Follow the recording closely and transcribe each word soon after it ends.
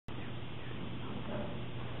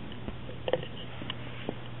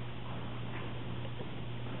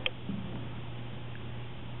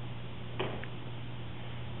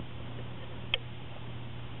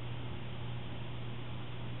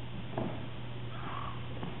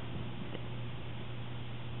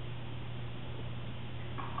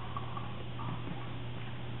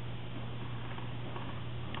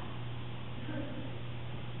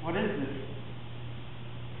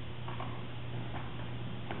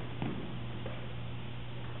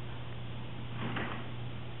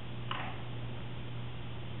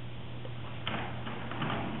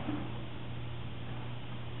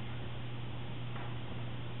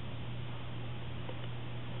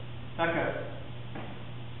Becca?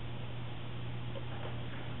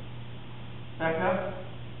 Becca?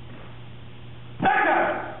 Becca!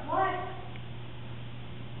 What?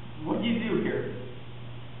 What do you do here?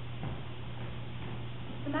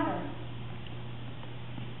 What's the matter?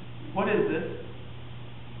 What is this?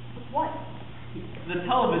 What? The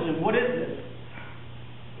television. What is this?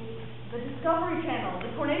 It's the Discovery Channel,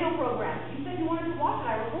 the tornado program. You said you wanted to watch it.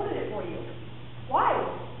 I recorded it for you. Why?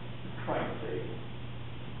 For Christ's sake.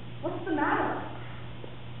 What's the matter?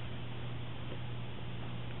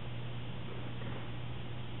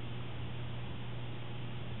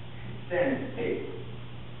 Danny's tape.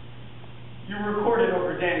 You recorded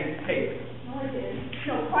over Danny's tape. No, I didn't.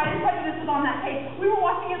 No, Pride and Prejudice was on that tape. We were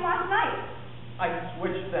watching it last night. I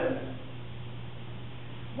switched them.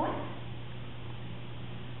 What?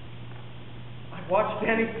 I watched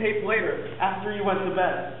Danny's tape later, after you went to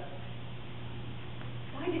bed.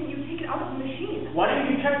 Why didn't you take it out of the machine? Why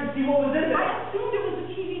didn't you check to see what was in there? I assumed it was a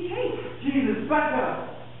TV tape. Jesus,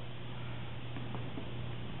 Becca!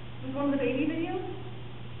 Was one of the baby videos?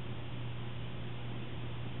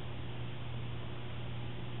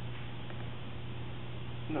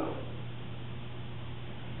 No.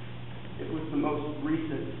 It was the most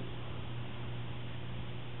recent.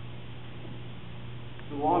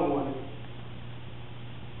 The long one.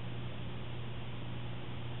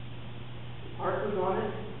 The part was on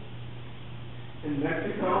it. In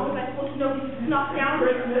Mexico. How was I supposed to know this was knocked down?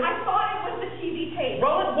 I thought it was the TV tape.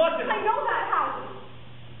 Well, it wasn't. I know that, Howie.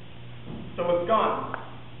 So it's gone.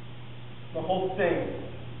 The whole thing.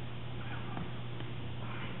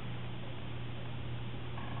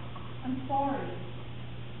 I'm sorry.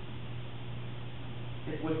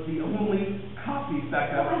 It was the only copy,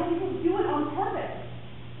 Becca. I didn't do it on purpose.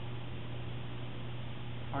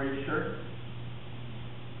 Are you sure?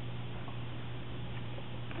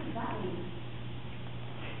 What does that mean?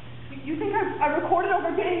 You think I recorded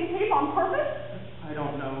over Danny's tape on purpose? I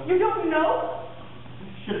don't know. You don't know? I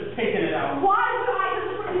should have taken it out. Why would I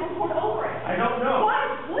deliberately record over it? I don't know. Why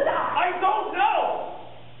would I? I don't know!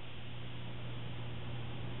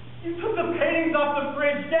 You took the paintings off the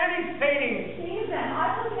fridge, Danny's paintings! Save them.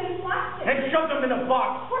 I put them in plastic. And shoved them in a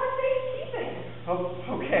box. For safekeeping. Oh,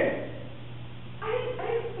 okay. I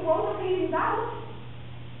didn't throw the paintings out.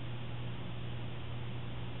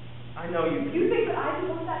 I know you did. You think that I didn't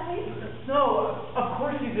want that tape? No, of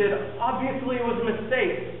course you did. Obviously it was a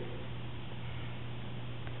mistake.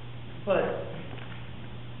 But...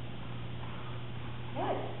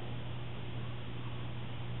 What?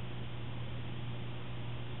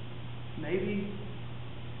 Maybe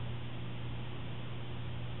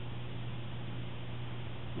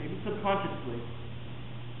subconsciously.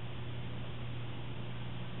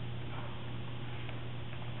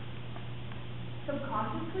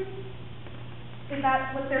 Subconsciously? Is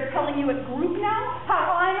that what they're telling you at group now?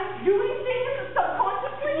 How I'm doing things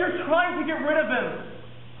subconsciously? You're trying to get rid of him.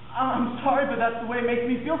 I'm sorry, but that's the way it makes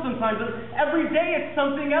me feel sometimes. And every day it's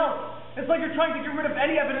something else. It's like you're trying to get rid of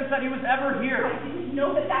any evidence that he was ever here. I didn't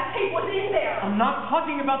know that tape was in there. I'm not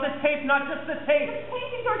talking about the tape, not just the tape. The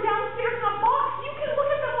paintings are downstairs in a box. You can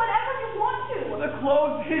look at them whenever you want to. The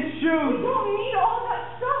clothes, his shoes. You don't need all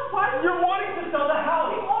that stuff. Why would You're wanting to sell the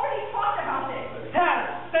house. We've already talked about this.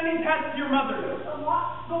 Tats. Sending tats to your mother. There's a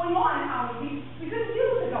lot going on, Howie. We couldn't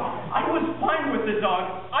deal with the dog. I was fine with the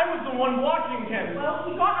dog. I was the one watching him. Well,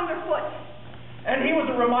 he got underfoot. And he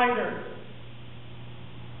was a reminder.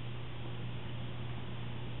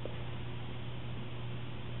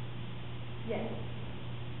 Yes.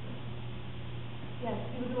 Yes,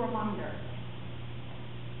 he was a reminder.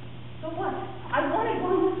 So what? I wanted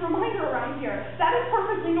one less reminder around here. That is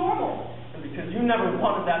perfectly normal. And because you never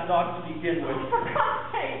wanted that dog to begin with. For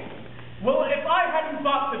God's sake. Well, if I hadn't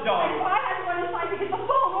bought the dog. If I hadn't run inside to get the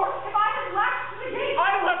phone, or if I had latched the gate. I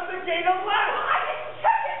left the gate unlatched. I didn't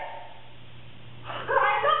check it. But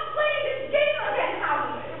I'm not playing this game again,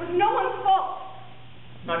 Howie. It was no one's fault.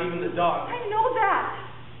 Not even the dog. I know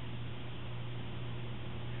that.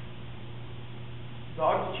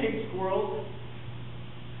 Dogs chase squirrels,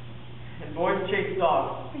 and boys chase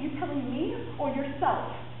dogs. Are you telling me or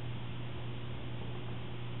yourself?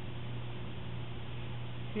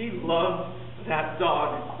 He loved that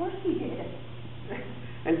dog. Of course he did.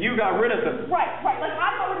 And you got rid of him. Right. Like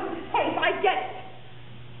I got rid of the tape. I get it.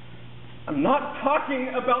 I'm not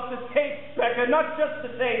talking about the tape, Becca, not just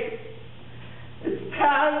the tape. It's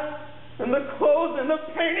Taz, and the clothes, and the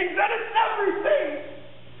paintings, and it's everything!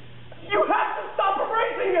 You have to stop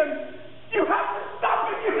erasing him! You have to stop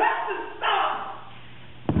him! You have to stop!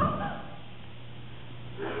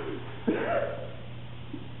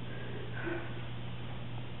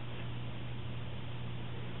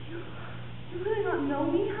 You not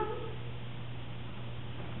know me, Howie?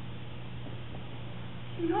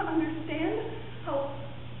 Do you not understand how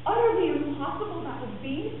utterly impossible that would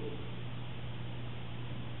be?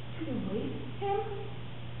 To erase him?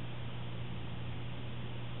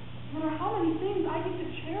 No matter how many things I give to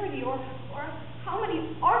charity or how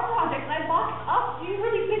many art projects I box up, do you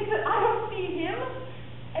really think that I don't see him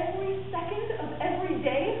every second of every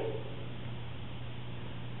day?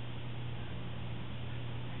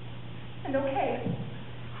 And okay,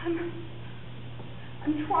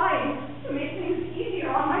 I'm trying to make things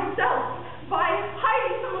easier on myself by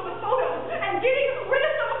hiding some of the photos and getting rid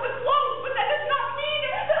of some of the clothes, but that does not mean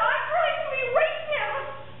that I'm trying to erase him.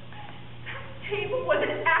 That tape was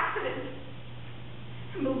an accident.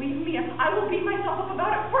 And believe me, I will beat myself up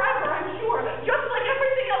about it forever, I'm sure, just like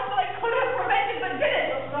everything else that I could have prevented but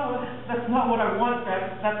didn't. No, that's not what I want,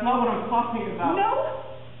 Beck. That's not what I'm talking about. No?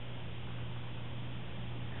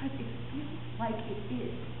 Because it feels like it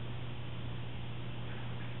is.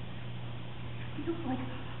 It feels like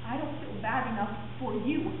I don't feel bad enough for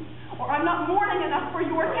you, or I'm not mourning enough for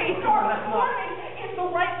your taste, or I'm mourning in the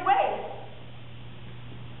right way.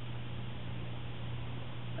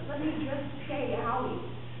 But let me just say, Howie,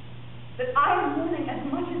 that I am mourning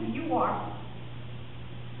as much as you are.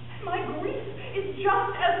 My grief is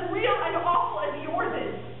just as real and awful as yours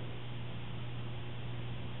is.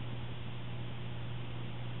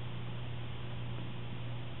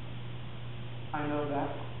 I know that.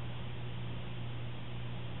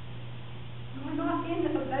 You're not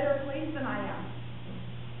in a better place than I am.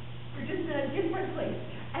 You're just in a different place.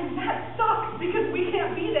 And that sucks because we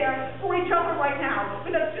can't be there for each other right now.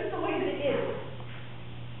 But that's just the way that it is.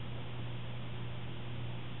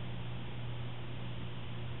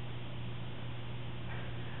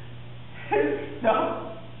 His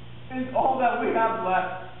stuff is all that we have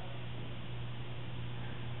left.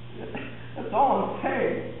 That's all I'm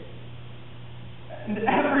saying. And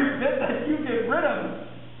every bit that you get rid of.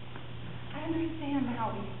 I understand,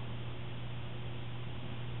 Howie.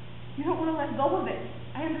 You don't want to let go of it.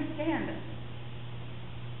 I understand.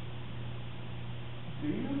 Do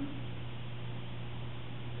you?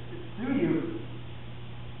 Do you?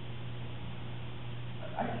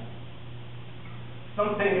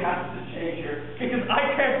 Something has to change here, because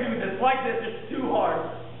I can't do this like this. It's too hard.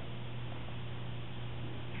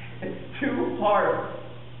 It's too hard.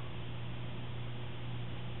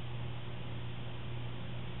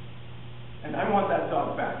 And I want that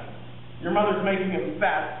dog back. Your mother's making him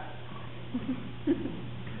fat.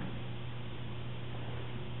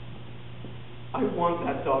 I want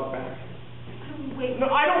that dog back. Wait. No,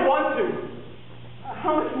 I don't want to.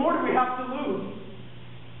 How much more do we have to lose?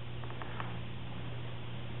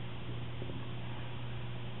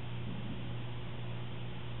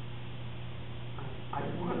 I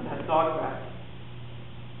want that dog back.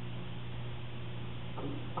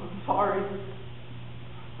 I'm sorry,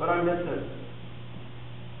 but I miss him.